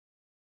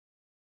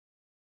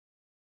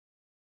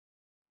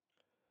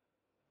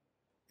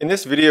In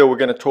this video, we're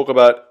going to talk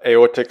about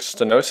aortic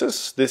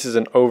stenosis. This is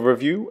an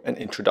overview and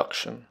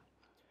introduction.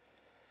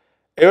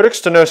 Aortic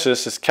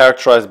stenosis is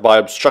characterized by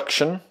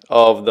obstruction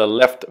of the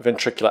left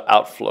ventricular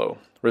outflow,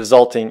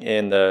 resulting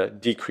in the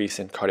decrease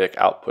in cardiac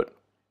output.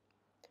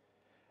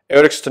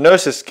 Aortic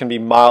stenosis can be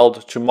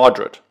mild to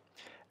moderate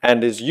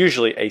and is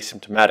usually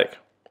asymptomatic.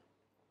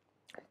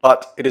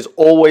 But it is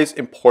always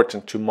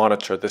important to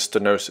monitor the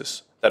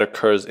stenosis that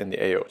occurs in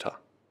the aorta.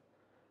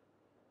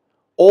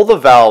 All the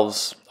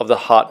valves of the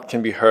heart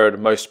can be heard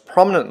most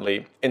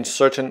prominently in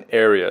certain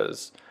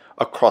areas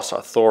across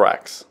our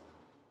thorax.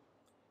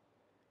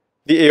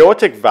 The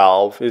aortic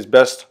valve is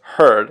best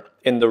heard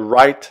in the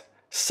right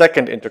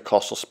second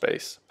intercostal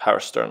space,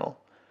 parasternal.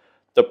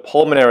 The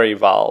pulmonary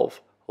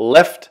valve,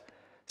 left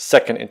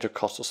second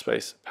intercostal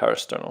space,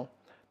 parasternal.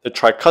 The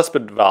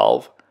tricuspid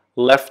valve,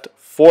 left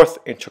fourth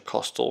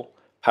intercostal,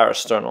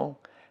 parasternal.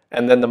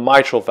 And then the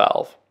mitral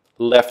valve,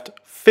 left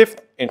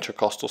fifth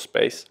intercostal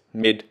space,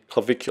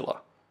 mid-clavicular.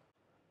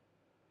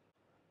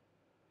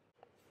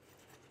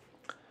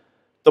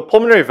 The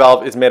pulmonary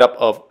valve is made up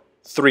of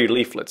 3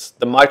 leaflets.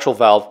 The mitral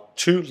valve,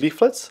 2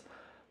 leaflets.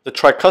 The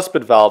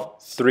tricuspid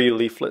valve, 3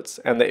 leaflets.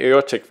 And the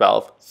aortic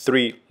valve,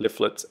 3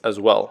 leaflets as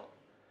well.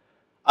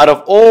 Out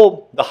of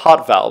all the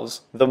heart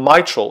valves, the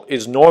mitral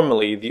is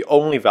normally the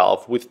only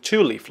valve with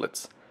 2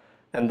 leaflets.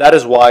 And that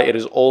is why it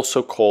is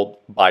also called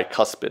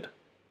bicuspid.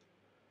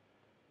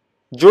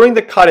 During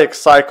the cardiac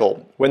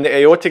cycle, when the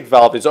aortic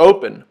valve is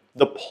open,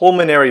 the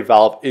pulmonary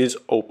valve is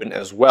open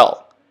as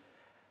well.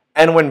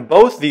 And when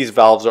both these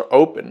valves are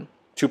open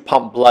to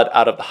pump blood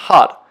out of the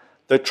heart,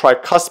 the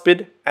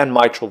tricuspid and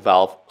mitral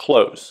valve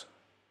close.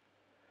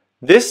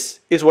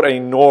 This is what a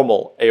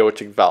normal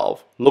aortic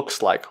valve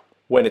looks like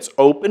when it's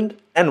opened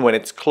and when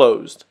it's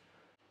closed.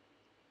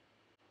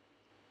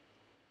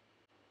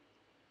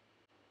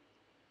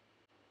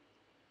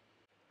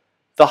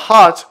 The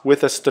heart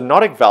with a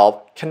stenotic valve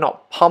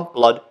cannot pump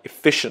blood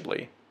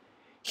efficiently.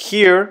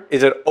 Here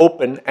is an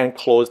open and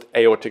closed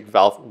aortic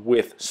valve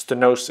with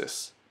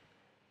stenosis.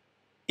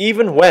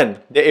 Even when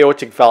the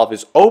aortic valve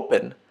is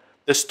open,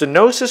 the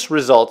stenosis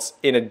results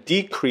in a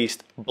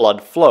decreased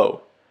blood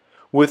flow.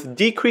 With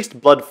decreased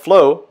blood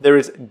flow, there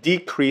is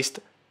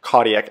decreased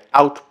cardiac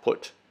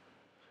output.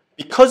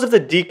 Because of the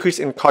decrease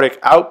in cardiac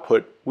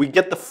output, we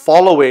get the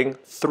following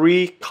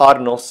 3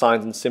 cardinal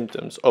signs and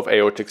symptoms of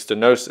aortic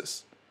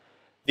stenosis.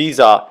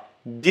 These are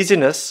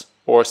dizziness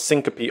or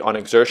syncope on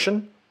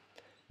exertion,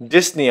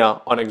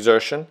 dyspnea on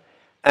exertion,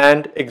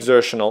 and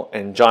exertional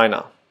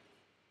angina.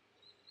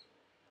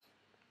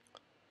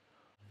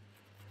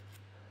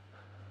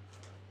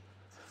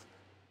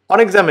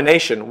 On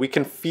examination, we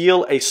can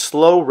feel a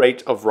slow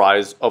rate of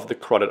rise of the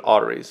carotid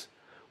arteries,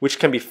 which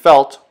can be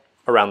felt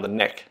around the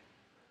neck.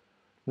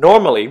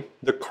 Normally,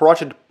 the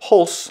carotid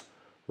pulse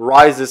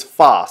rises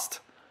fast,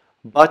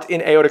 but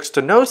in aortic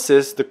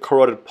stenosis, the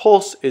carotid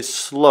pulse is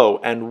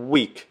slow and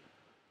weak.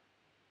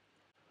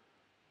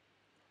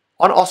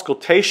 On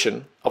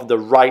auscultation of the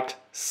right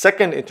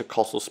second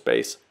intercostal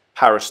space,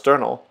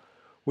 parasternal,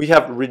 we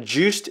have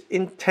reduced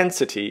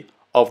intensity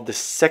of the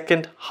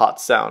second heart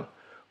sound,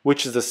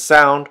 which is the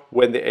sound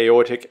when the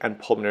aortic and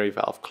pulmonary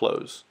valve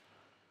close.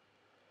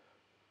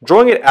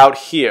 Drawing it out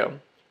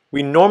here,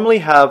 we normally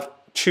have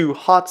 2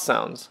 heart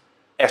sounds,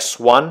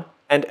 S1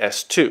 and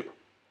S2.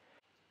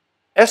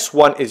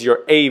 S1 is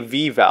your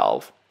AV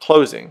valve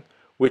closing,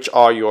 which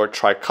are your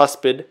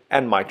tricuspid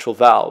and mitral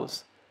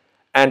valves.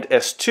 And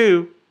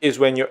S2 is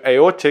when your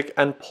aortic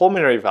and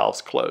pulmonary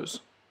valves close.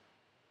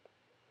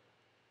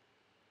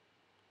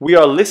 We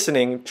are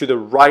listening to the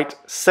right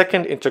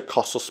second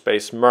intercostal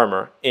space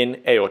murmur in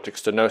aortic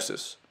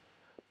stenosis.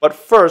 But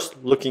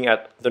first, looking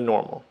at the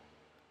normal.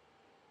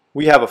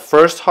 We have a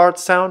first heart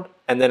sound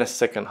and then a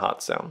second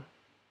heart sound.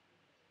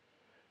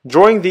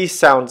 Drawing these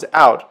sounds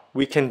out,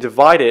 we can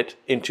divide it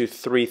into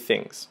 3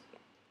 things.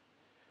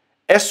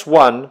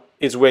 S1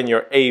 is when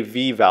your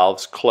AV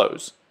valves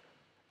close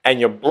and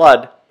your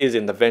blood is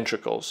in the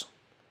ventricles.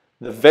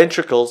 The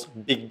ventricles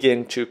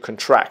begin to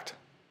contract.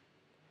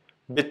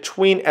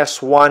 Between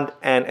S1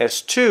 and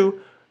S2,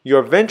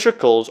 your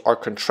ventricles are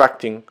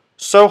contracting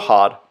so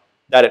hard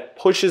that it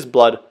pushes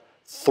blood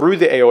through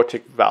the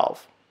aortic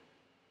valve.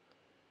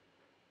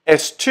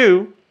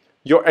 S2,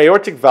 your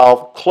aortic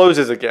valve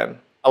closes again,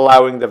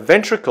 allowing the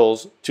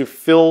ventricles to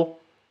fill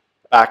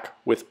back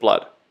with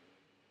blood.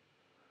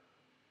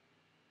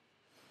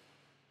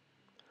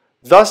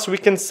 Thus, we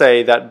can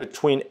say that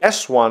between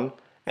S1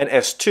 and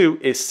S2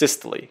 is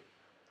systole,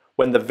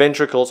 when the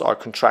ventricles are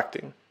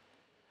contracting.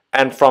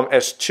 And from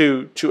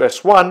S2 to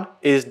S1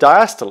 is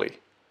diastole,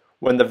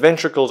 when the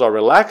ventricles are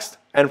relaxed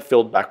and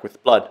filled back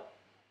with blood.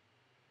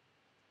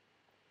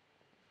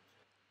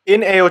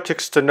 In aortic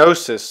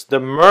stenosis,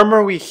 the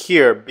murmur we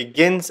hear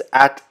begins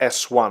at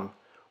S1,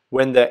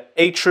 when the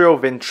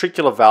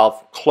atrioventricular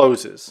valve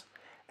closes,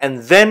 and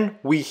then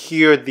we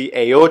hear the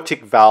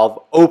aortic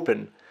valve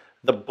open.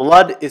 The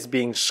blood is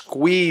being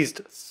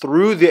squeezed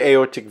through the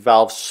aortic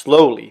valve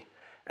slowly,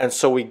 and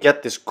so we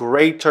get this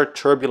greater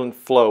turbulent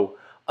flow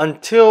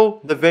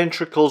until the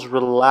ventricles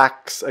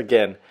relax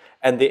again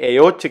and the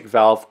aortic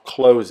valve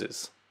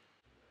closes.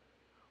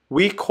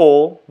 We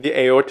call the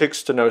aortic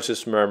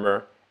stenosis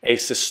murmur a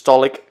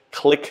systolic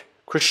click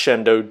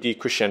crescendo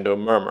decrescendo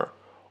murmur,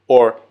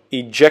 or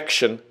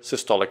ejection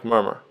systolic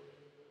murmur.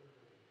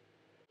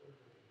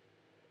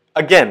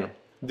 Again,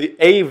 the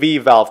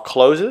AV valve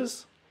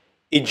closes,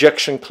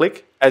 ejection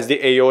click as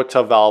the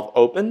aorta valve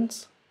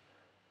opens,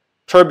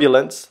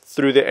 turbulence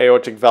through the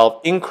aortic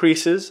valve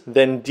increases,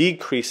 then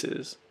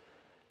decreases,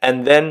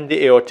 and then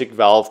the aortic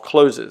valve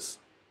closes.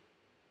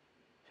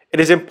 It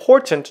is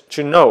important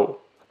to know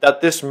that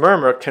this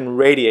murmur can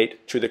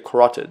radiate to the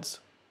carotids.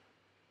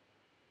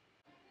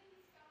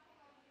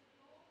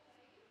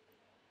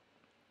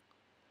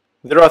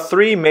 There are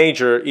three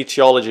major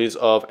etiologies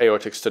of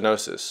aortic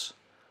stenosis.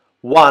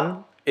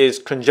 One is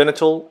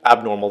congenital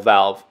abnormal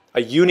valve,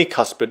 a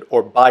unicuspid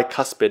or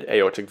bicuspid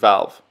aortic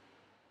valve.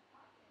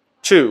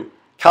 2.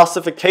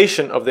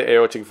 Calcification of the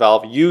aortic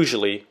valve,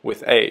 usually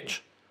with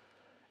age.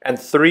 And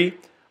 3.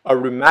 A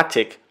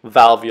rheumatic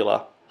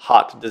valvular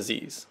heart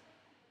disease.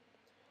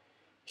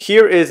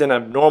 Here is an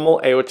abnormal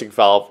aortic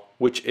valve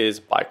which is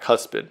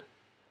bicuspid.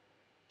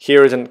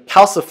 Here is a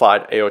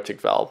calcified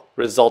aortic valve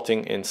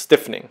resulting in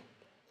stiffening.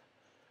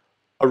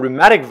 A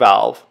rheumatic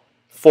valve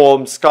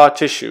forms scar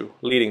tissue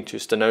leading to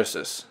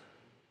stenosis.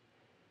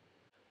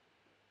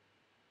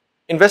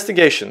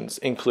 Investigations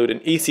include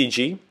an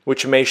ECG,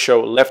 which may show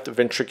left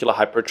ventricular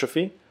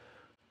hypertrophy.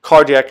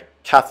 Cardiac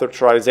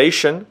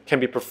catheterization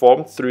can be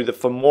performed through the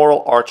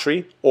femoral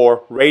artery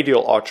or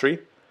radial artery,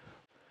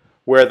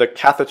 where the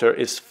catheter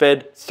is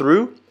fed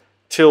through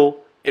till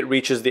it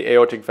reaches the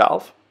aortic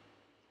valve.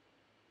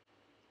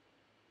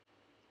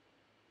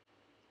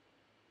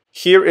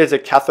 Here is a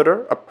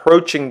catheter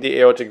approaching the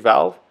aortic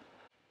valve.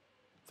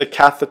 The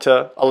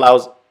catheter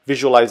allows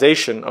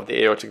visualization of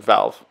the aortic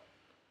valve.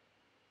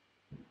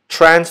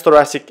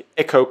 Transthoracic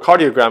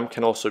echocardiogram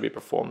can also be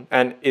performed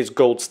and is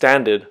gold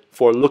standard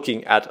for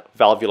looking at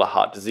valvular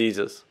heart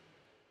diseases.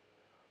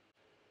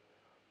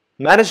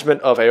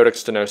 Management of aortic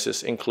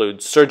stenosis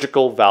includes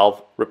surgical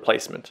valve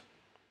replacement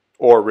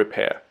or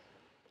repair.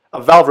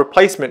 A valve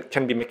replacement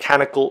can be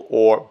mechanical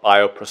or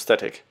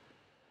bioprosthetic.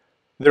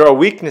 There are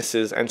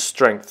weaknesses and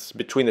strengths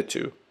between the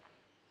two.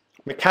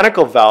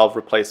 Mechanical valve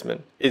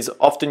replacement is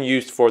often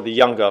used for the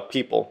younger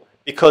people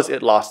because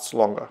it lasts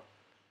longer.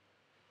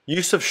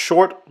 Use of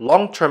short,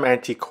 long-term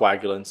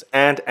anticoagulants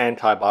and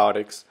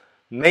antibiotics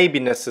may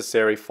be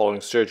necessary following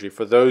surgery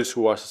for those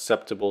who are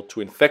susceptible to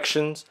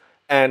infections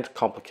and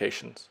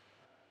complications.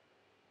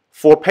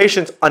 For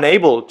patients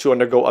unable to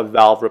undergo a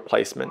valve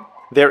replacement,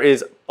 there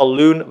is a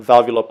Loon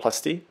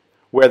Valvuloplasty,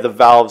 where the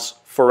valve's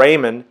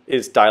foramen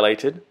is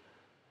dilated,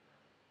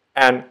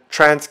 and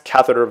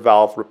transcatheter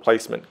valve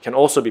replacement can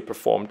also be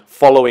performed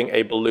following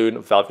a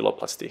balloon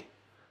valvuloplasty.